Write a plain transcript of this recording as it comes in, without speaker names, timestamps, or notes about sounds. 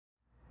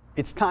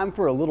It's time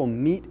for a little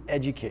meat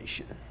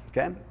education,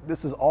 okay?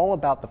 This is all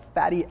about the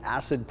fatty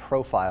acid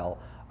profile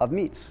of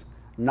meats.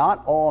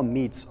 Not all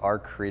meats are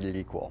created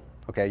equal,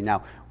 okay?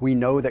 Now, we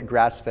know that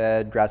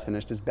grass-fed,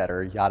 grass-finished is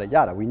better, yada,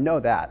 yada. We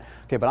know that,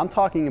 okay? But I'm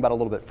talking about a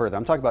little bit further.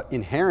 I'm talking about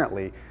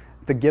inherently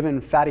the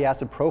given fatty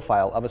acid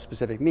profile of a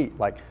specific meat,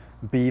 like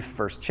beef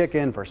versus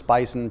chicken versus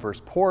bison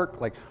versus pork.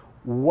 Like,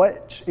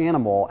 which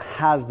animal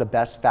has the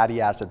best fatty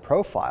acid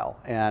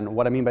profile? And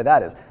what I mean by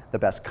that is the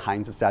best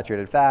kinds of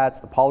saturated fats,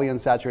 the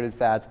polyunsaturated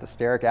fats, the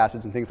stearic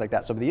acids, and things like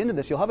that. So by the end of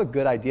this, you'll have a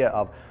good idea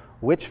of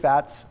which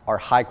fats are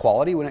high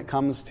quality when it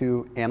comes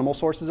to animal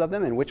sources of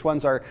them and which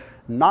ones are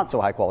not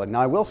so high quality. Now,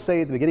 I will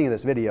say at the beginning of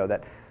this video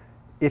that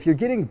if you're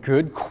getting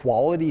good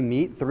quality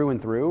meat through and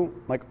through,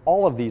 like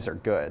all of these are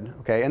good,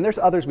 okay? And there's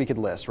others we could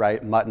list,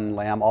 right? Mutton,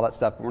 lamb, all that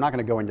stuff. But we're not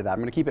gonna go into that. I'm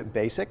gonna keep it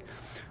basic.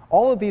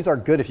 All of these are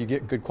good if you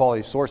get good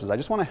quality sources. I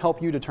just want to help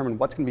you determine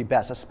what's going to be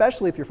best,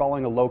 especially if you're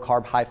following a low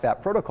carb, high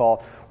fat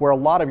protocol where a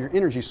lot of your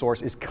energy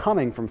source is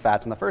coming from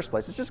fats in the first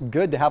place. It's just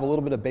good to have a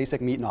little bit of basic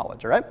meat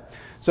knowledge, all right?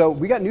 So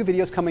we got new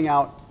videos coming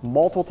out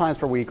multiple times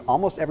per week,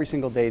 almost every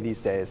single day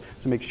these days.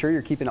 So make sure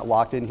you're keeping it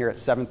locked in here at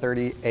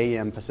 7:30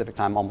 a.m. Pacific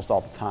time almost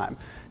all the time.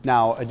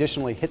 Now,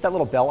 additionally, hit that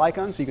little bell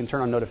icon so you can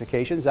turn on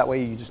notifications. That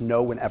way you just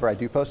know whenever I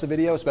do post a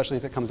video, especially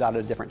if it comes out at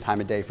a different time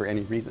of day for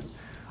any reason.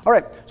 All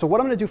right, so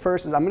what I'm gonna do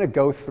first is I'm gonna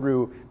go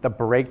through the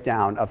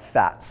breakdown of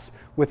fats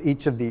with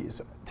each of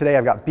these. Today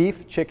I've got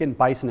beef, chicken,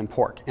 bison, and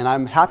pork. And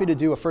I'm happy to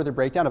do a further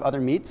breakdown of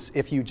other meats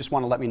if you just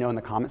wanna let me know in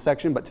the comment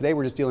section, but today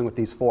we're just dealing with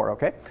these four,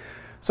 okay?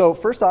 So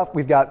first off,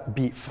 we've got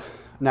beef.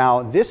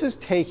 Now, this is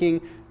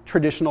taking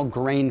traditional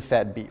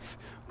grain-fed beef.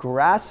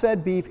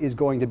 Grass-fed beef is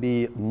going to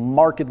be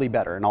markedly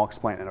better, and I'll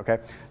explain it, okay?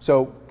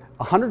 So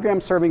 100-gram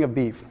serving of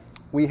beef,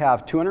 we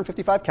have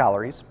 255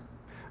 calories.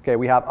 Okay,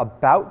 we have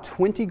about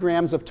 20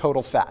 grams of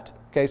total fat.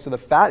 Okay, so the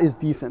fat is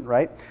decent,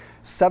 right?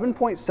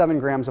 7.7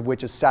 grams of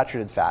which is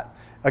saturated fat.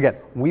 Again,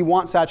 we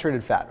want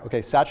saturated fat.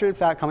 Okay, saturated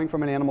fat coming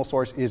from an animal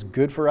source is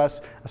good for us,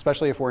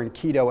 especially if we're in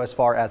keto as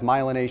far as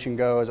myelination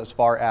goes, as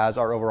far as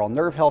our overall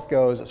nerve health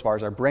goes, as far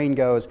as our brain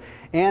goes,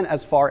 and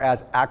as far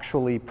as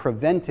actually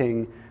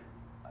preventing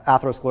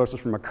atherosclerosis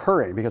from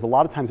occurring, because a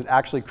lot of times it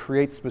actually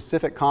creates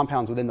specific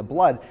compounds within the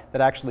blood that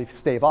actually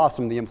stave off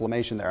some of the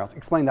inflammation there. I'll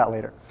explain that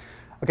later.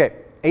 Okay,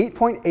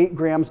 8.8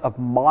 grams of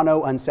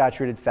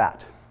monounsaturated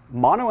fat.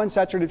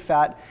 Monounsaturated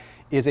fat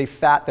is a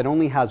fat that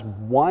only has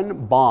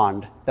one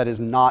bond that is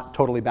not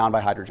totally bound by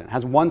hydrogen. It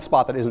has one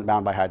spot that isn't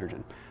bound by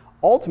hydrogen.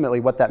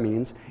 Ultimately, what that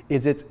means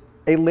is it's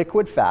a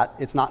liquid fat.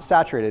 It's not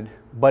saturated,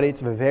 but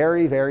it's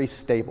very, very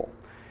stable.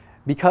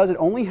 Because it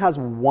only has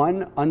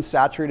one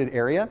unsaturated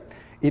area,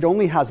 it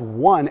only has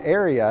one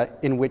area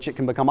in which it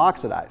can become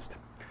oxidized.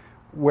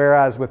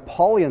 Whereas with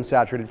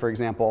polyunsaturated, for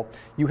example,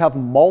 you have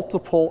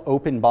multiple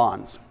open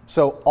bonds.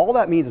 So all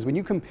that means is when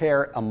you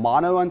compare a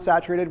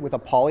monounsaturated with a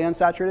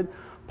polyunsaturated,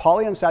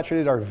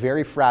 polyunsaturated are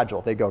very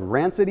fragile. They go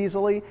rancid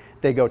easily,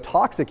 they go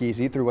toxic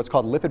easy through what's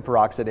called lipid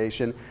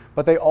peroxidation,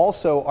 but they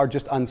also are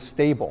just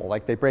unstable,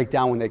 like they break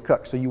down when they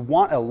cook. So you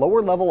want a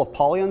lower level of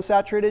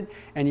polyunsaturated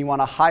and you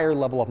want a higher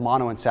level of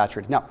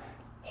monounsaturated. Now,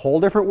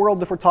 whole different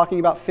world if we're talking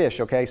about fish,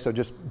 okay? So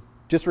just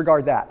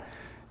disregard that.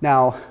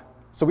 Now,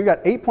 so we've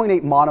got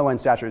 8.8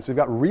 monounsaturated. So we've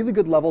got really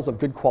good levels of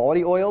good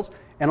quality oils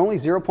and only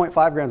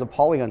 0.5 grams of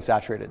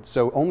polyunsaturated.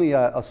 So only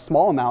a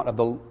small amount of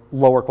the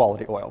lower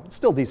quality oil. It's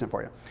still decent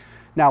for you.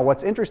 Now,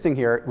 what's interesting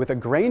here, with a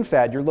grain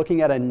fed, you're looking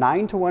at a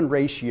 9-to-1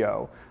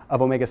 ratio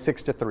of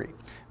omega-6 to 3.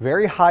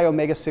 Very high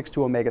omega-6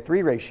 to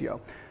omega-3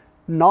 ratio.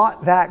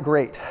 Not that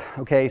great,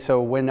 okay?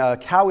 So when a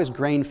cow is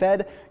grain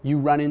fed, you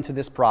run into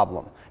this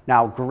problem.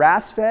 Now,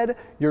 grass fed,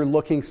 you're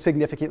looking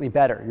significantly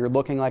better. You're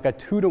looking like a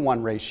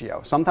 2-to-1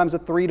 ratio, sometimes a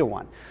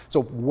 3-to-1.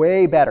 So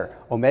way better.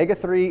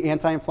 Omega-3,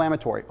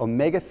 anti-inflammatory.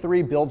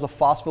 Omega-3 builds a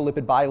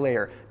phospholipid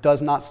bilayer,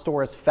 does not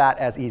store as fat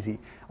as easy.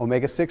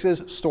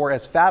 Omega-6s store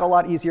as fat a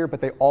lot easier, but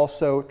they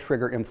also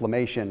trigger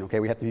inflammation, okay?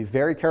 We have to be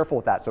very careful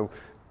with that. So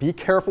be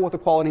careful with the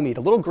quality meat.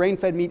 A little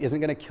grain-fed meat isn't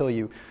gonna kill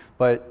you,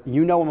 but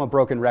you know I'm a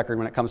broken record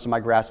when it comes to my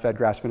grass-fed,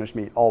 grass-finished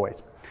meat,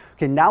 always.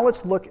 Okay, now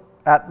let's look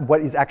at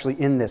what is actually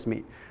in this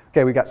meat.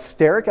 Okay, we got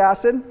stearic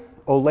acid,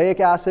 oleic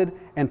acid,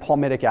 and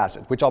palmitic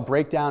acid, which I'll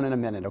break down in a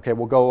minute. Okay,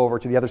 we'll go over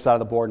to the other side of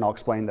the board and I'll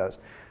explain those.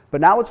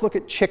 But now let's look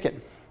at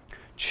chicken.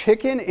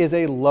 Chicken is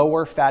a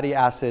lower fatty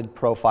acid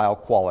profile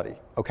quality,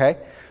 okay?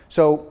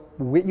 So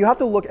you have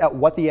to look at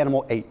what the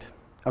animal ate,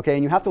 okay?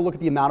 And you have to look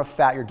at the amount of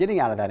fat you're getting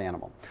out of that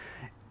animal.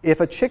 If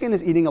a chicken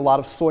is eating a lot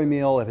of soy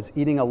meal, if it's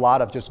eating a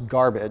lot of just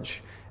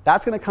garbage,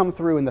 that's gonna come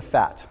through in the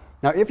fat.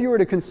 Now, if you were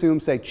to consume,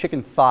 say,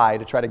 chicken thigh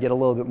to try to get a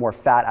little bit more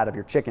fat out of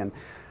your chicken,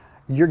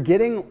 you're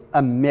getting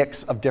a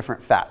mix of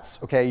different fats,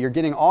 okay? You're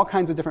getting all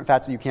kinds of different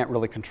fats that you can't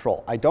really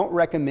control. I don't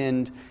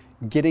recommend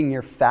getting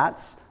your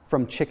fats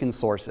from chicken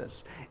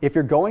sources. If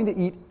you're going to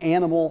eat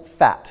animal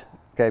fat,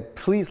 okay,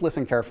 please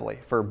listen carefully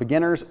for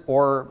beginners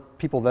or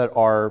people that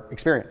are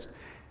experienced.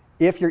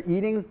 If you're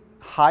eating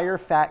higher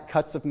fat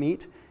cuts of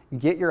meat,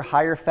 get your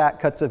higher fat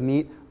cuts of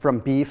meat from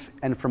beef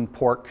and from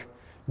pork.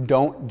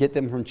 Don't get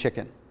them from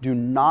chicken. Do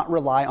not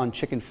rely on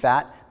chicken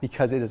fat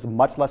because it is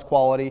much less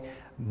quality,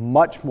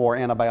 much more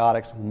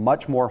antibiotics,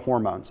 much more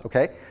hormones,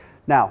 okay?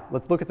 Now,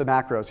 let's look at the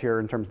macros here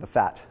in terms of the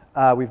fat.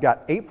 We've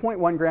got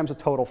 8.1 grams of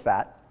total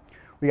fat.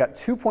 We got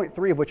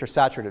 2.3 of which are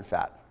saturated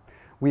fat.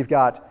 We've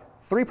got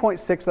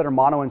 3.6 that are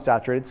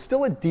monounsaturated,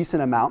 still a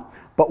decent amount,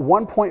 but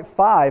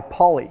 1.5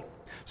 poly.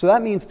 So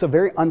that means it's a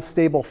very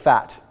unstable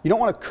fat. You don't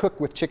want to cook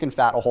with chicken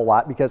fat a whole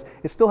lot because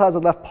it still has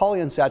enough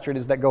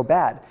polyunsaturated that go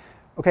bad.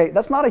 Okay,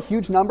 that's not a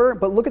huge number,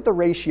 but look at the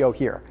ratio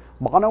here.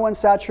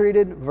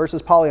 Monounsaturated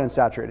versus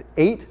polyunsaturated,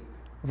 8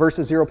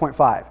 versus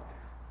 0.5.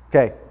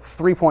 Okay,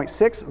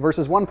 3.6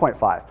 versus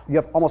 1.5. You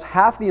have almost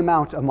half the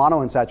amount of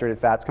monounsaturated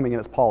fats coming in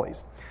as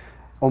polys.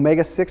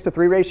 Omega-6 to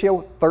 3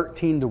 ratio,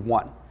 13 to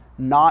 1.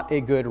 Not a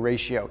good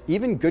ratio.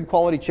 Even good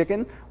quality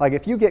chicken, like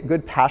if you get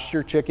good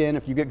pasture chicken,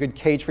 if you get good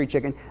cage-free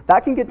chicken,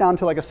 that can get down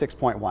to like a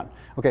 6.1.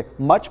 Okay,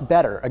 much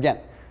better. Again,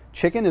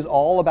 chicken is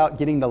all about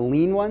getting the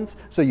lean ones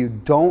so you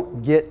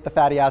don't get the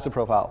fatty acid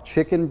profile.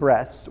 Chicken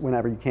breast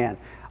whenever you can.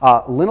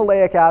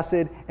 Linoleic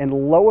acid and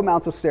low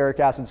amounts of stearic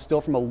acid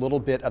still from a little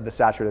bit of the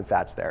saturated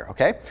fats there,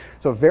 okay?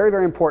 So very,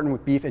 very important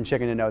with beef and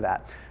chicken to know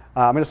that.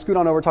 I'm going to scoot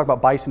on over and talk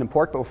about bison and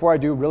pork, but before I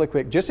do, really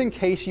quick, just in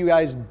case you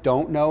guys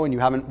don't know and you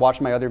haven't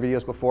watched my other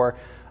videos before,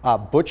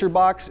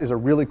 ButcherBox is a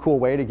really cool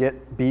way to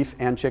get beef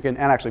and chicken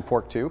and actually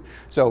pork too.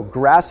 So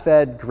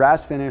grass-fed,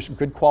 grass-finished,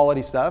 good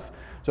quality stuff.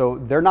 So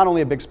they're not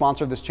only a big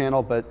sponsor of this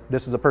channel, but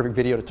this is a perfect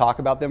video to talk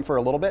about them for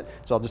a little bit.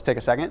 So I'll just take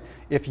a second.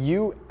 If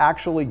you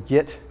actually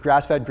get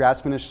grass-fed,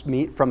 grass-finished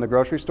meat from the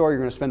grocery store, you're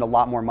going to spend a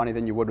lot more money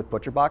than you would with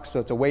ButcherBox.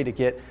 So it's a way to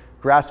get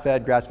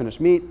grass-fed,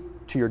 grass-finished meat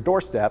to your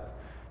doorstep,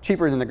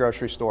 cheaper than the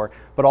grocery store,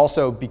 but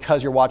also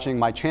because you're watching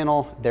my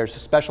channel, there's a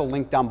special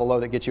link down below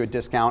that gets you a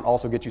discount,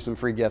 also gets you some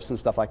free gifts and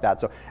stuff like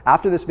that. So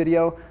after this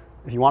video,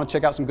 if you want to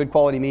check out some good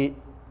quality meat,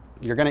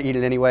 you're going to eat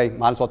it anyway,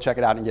 might as well check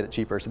it out and get it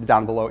cheaper. So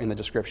down below in the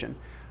description.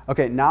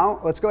 Okay, now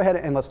let's go ahead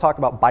and let's talk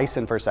about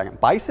bison for a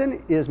second.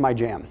 Bison is my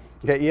jam.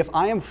 Okay, if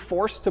I am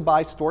forced to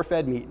buy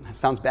store-fed meat, it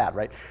sounds bad,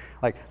 right?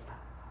 Like,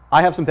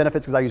 I have some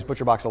benefits because I use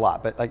ButcherBox a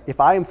lot, but like if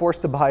I am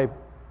forced to buy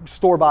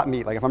store-bought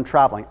meat, like if I'm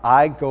traveling,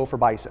 I go for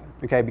bison,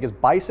 okay? Because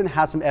bison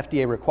has some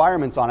FDA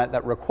requirements on it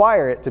that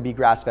require it to be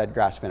grass-fed,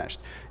 grass-finished.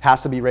 It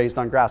has to be raised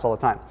on grass all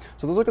the time.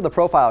 So let's look at the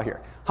profile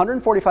here.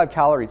 145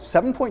 calories,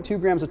 7.2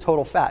 grams of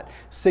total fat,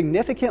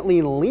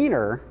 significantly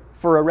leaner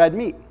for a red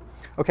meat,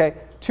 okay?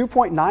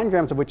 2.9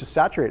 grams of which is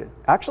saturated.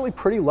 Actually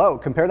pretty low.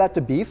 Compare that to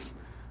beef,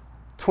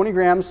 20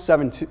 grams,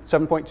 7.2,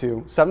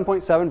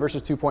 7.7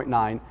 versus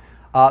 2.9.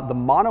 The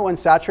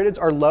monounsaturated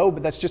are low,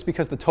 but that's just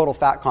because the total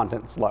fat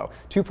content is low.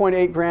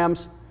 2.8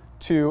 grams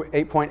to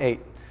 8.8.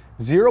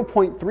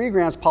 0.3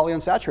 grams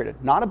polyunsaturated.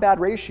 Not a bad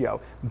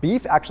ratio.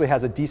 Beef actually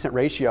has a decent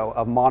ratio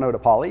of mono to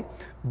poly,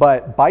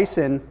 but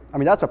bison, I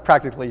mean, that's a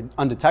practically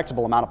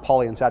undetectable amount of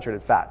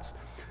polyunsaturated fats.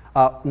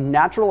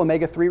 Natural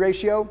omega-3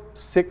 ratio,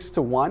 6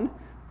 to 1.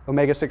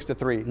 Omega-6 to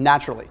 3,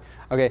 naturally.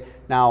 Okay,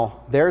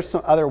 now there's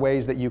some other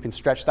ways that you can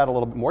stretch that a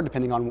little bit more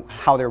depending on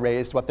how they're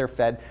raised, what they're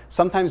fed.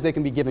 Sometimes they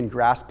can be given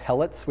grass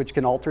pellets, which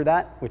can alter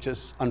that, which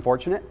is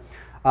unfortunate.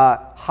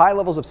 High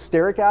levels of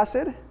stearic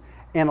acid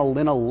and a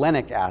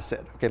linolenic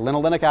acid. Okay,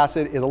 linolenic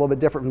acid is a little bit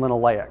different from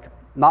linoleic.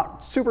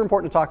 Not super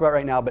important to talk about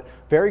right now, but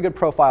very good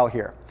profile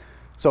here.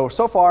 So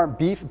far,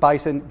 beef,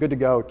 bison, good to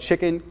go.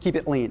 Chicken, keep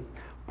it lean.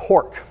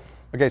 Pork.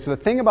 Okay, so the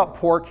thing about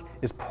pork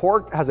is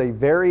pork has a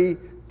very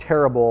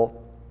terrible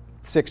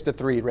 6 to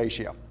 3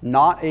 ratio.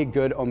 Not a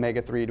good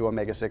omega-3 to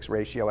omega-6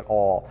 ratio at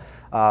all.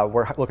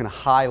 We're looking at a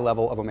high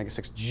level of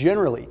omega-6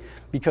 generally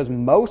because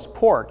most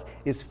pork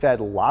is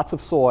fed lots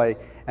of soy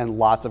and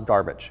lots of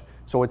garbage.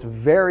 So it's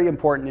very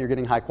important that you're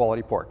getting high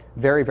quality pork.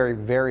 Very, very,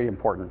 very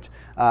important.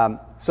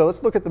 So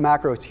let's look at the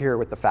macros here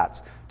with the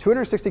fats.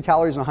 260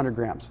 calories in 100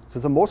 grams. So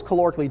it's the most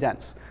calorically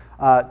dense.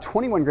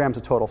 21 grams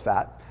of total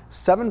fat,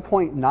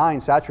 7.9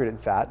 saturated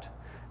fat,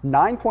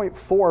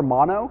 9.4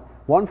 mono,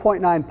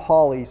 1.9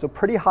 poly, so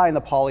pretty high in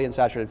the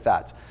polyunsaturated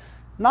fats.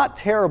 Not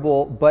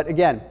terrible, but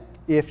again,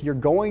 if you're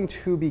going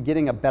to be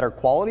getting a better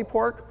quality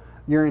pork,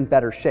 you're in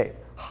better shape.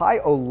 High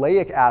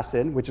oleic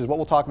acid, which is what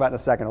we'll talk about in a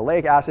second.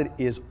 Oleic acid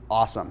is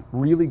awesome,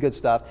 really good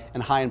stuff,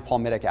 and high in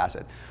palmitic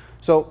acid.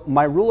 So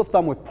my rule of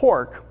thumb with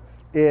pork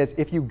is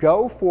if you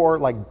go for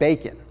like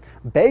bacon,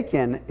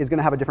 bacon is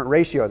gonna have a different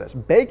ratio of this.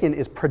 Bacon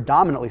is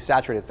predominantly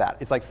saturated fat.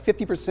 It's like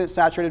 50%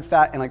 saturated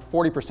fat and like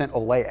 40%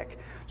 oleic.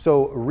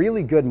 So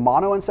really good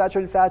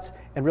monounsaturated fats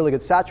and really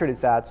good saturated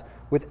fats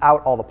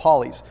without all the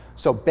polys.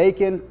 So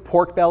bacon,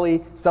 pork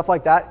belly, stuff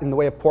like that in the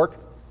way of pork,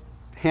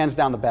 hands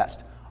down the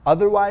best.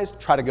 Otherwise,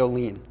 try to go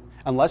lean.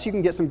 Unless you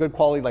can get some good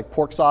quality like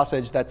pork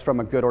sausage that's from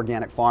a good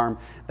organic farm,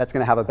 that's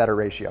gonna have a better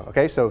ratio,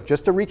 okay? So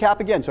just to recap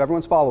again, so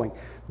everyone's following.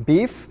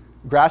 Beef,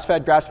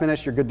 grass-fed,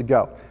 grass-finished, you're good to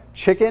go.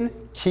 Chicken,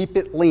 keep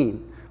it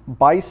lean.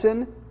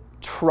 Bison,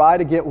 try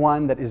to get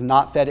one that is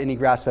not fed any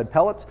grass-fed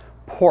pellets.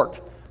 Pork,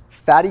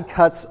 fatty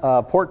cuts,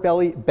 pork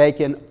belly,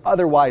 bacon,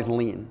 otherwise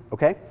lean,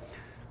 okay?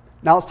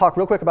 Now let's talk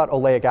real quick about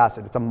oleic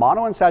acid. It's a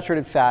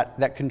monounsaturated fat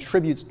that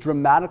contributes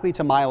dramatically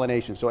to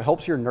myelination, so it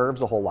helps your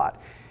nerves a whole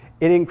lot.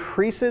 It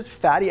increases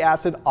fatty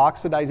acid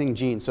oxidizing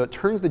genes. So it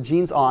turns the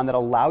genes on that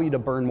allow you to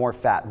burn more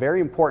fat.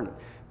 Very important.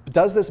 It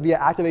does this via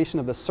activation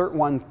of the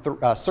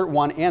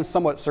SIRT1 and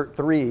somewhat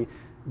SIRT3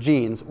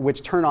 genes,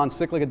 which turn on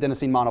cyclic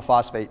adenosine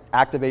monophosphate,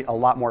 activate a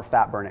lot more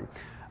fat burning.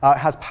 It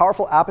has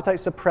powerful appetite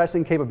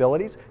suppressing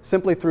capabilities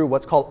simply through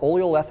what's called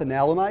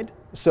oleoethanolamide.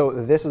 So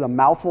this is a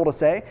mouthful to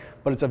say,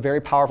 but it's a very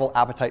powerful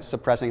appetite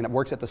suppressing, and it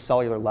works at the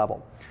cellular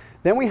level.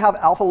 Then we have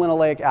alpha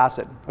linoleic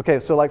acid. Okay,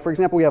 so like for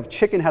example, we have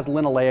chicken has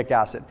linoleic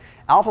acid.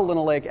 Alpha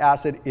linoleic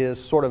acid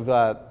is sort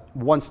of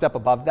one step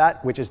above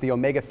that, which is the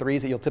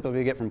omega-3s that you'll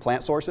typically get from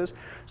plant sources.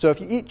 So if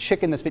you eat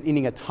chicken that's been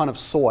eating a ton of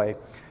soy,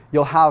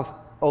 you'll have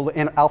alpha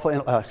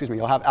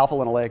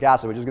linoleic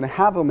acid, which is going to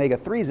have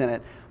omega-3s in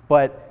it,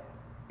 but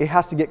it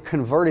has to get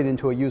converted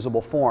into a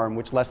usable form,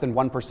 which less than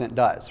 1%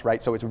 does,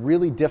 right? So it's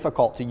really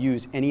difficult to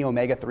use any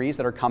omega-3s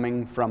that are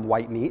coming from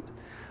white meat,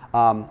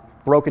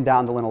 broken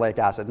down to linoleic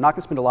acid. Not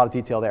going to spend a lot of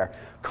detail there.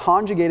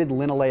 Conjugated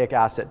linoleic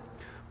acid.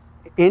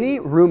 Any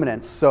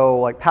ruminants, so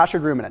like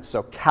pastured ruminants,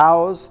 so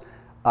cows,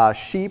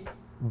 sheep,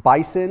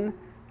 bison,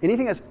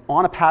 anything that's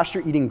on a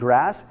pasture eating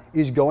grass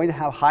is going to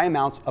have high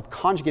amounts of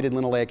conjugated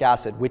linoleic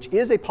acid, which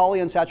is a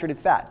polyunsaturated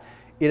fat.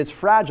 It is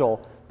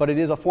fragile, but it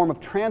is a form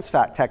of trans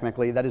fat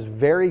technically that is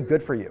very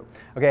good for you.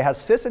 Okay, it has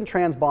cis and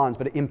trans bonds,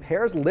 but it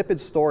impairs lipid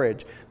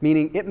storage,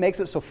 meaning it makes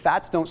it so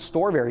fats don't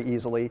store very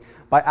easily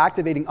by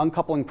activating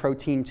uncoupling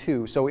protein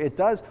 2. So it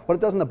does, what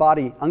it does in the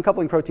body,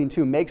 uncoupling protein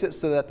 2 makes it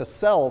so that the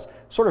cells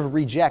sort of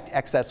reject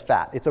excess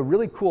fat. It's a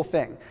really cool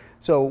thing.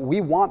 So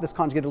we want this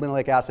conjugated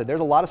linoleic acid. There's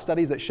a lot of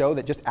studies that show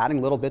that just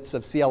adding little bits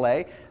of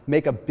CLA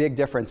make a big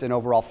difference in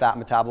overall fat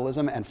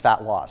metabolism and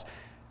fat loss.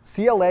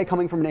 CLA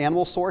coming from an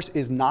animal source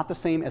is not the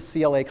same as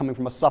CLA coming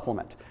from a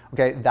supplement.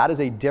 Okay, that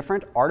is a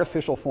different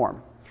artificial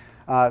form.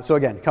 So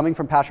again, coming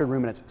from pastured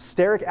ruminants,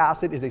 stearic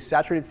acid is a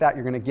saturated fat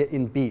you're going to get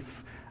in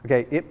beef.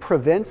 Okay, it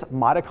prevents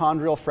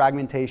mitochondrial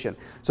fragmentation.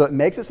 So it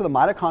makes it so the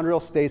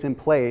mitochondrial stays in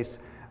place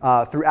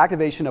through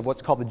activation of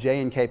what's called the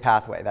J and K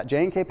pathway. That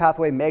J and K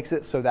pathway makes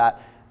it so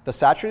that the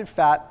saturated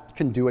fat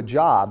can do a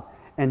job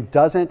and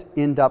doesn't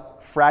end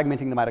up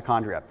fragmenting the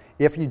mitochondria.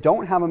 If you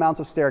don't have amounts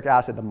of stearic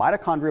acid, the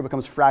mitochondria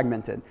becomes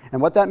fragmented.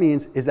 And what that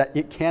means is that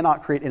it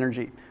cannot create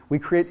energy. We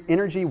create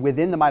energy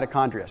within the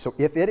mitochondria. So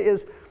if it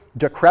is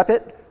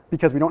decrepit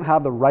because we don't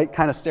have the right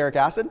kind of stearic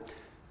acid,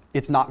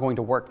 it's not going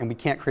to work and we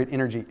can't create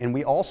energy. And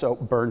we also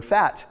burn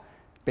fat,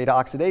 beta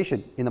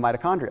oxidation in the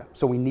mitochondria.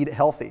 So we need it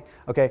healthy.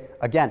 Okay,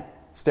 again,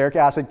 stearic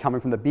acid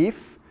coming from the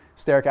beef,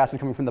 stearic acid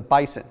coming from the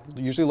bison,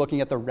 usually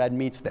looking at the red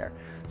meats there.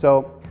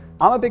 So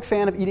I'm a big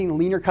fan of eating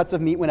leaner cuts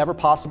of meat whenever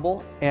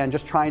possible and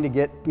just trying to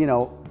get,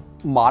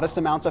 modest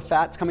amounts of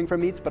fats coming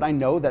from meats, but I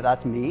know that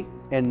that's me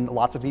and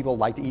lots of people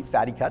like to eat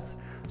fatty cuts.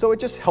 So it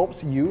just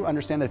helps you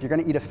understand that if you're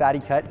going to eat a fatty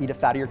cut, eat a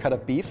fattier cut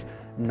of beef,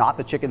 not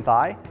the chicken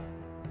thigh.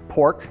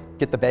 Pork,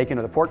 get the bacon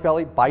or the pork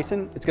belly.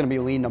 Bison, it's going to be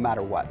lean no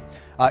matter what.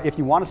 If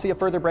you want to see a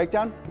further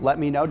breakdown, let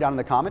me know down in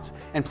the comments.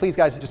 And please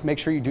guys, just make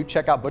sure you do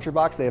check out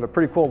ButcherBox. They have a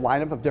pretty cool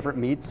lineup of different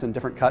meats and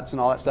different cuts and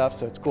all that stuff,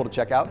 so it's cool to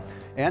check out.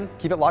 And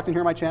keep it locked in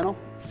here on my channel.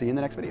 See you in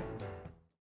the next video.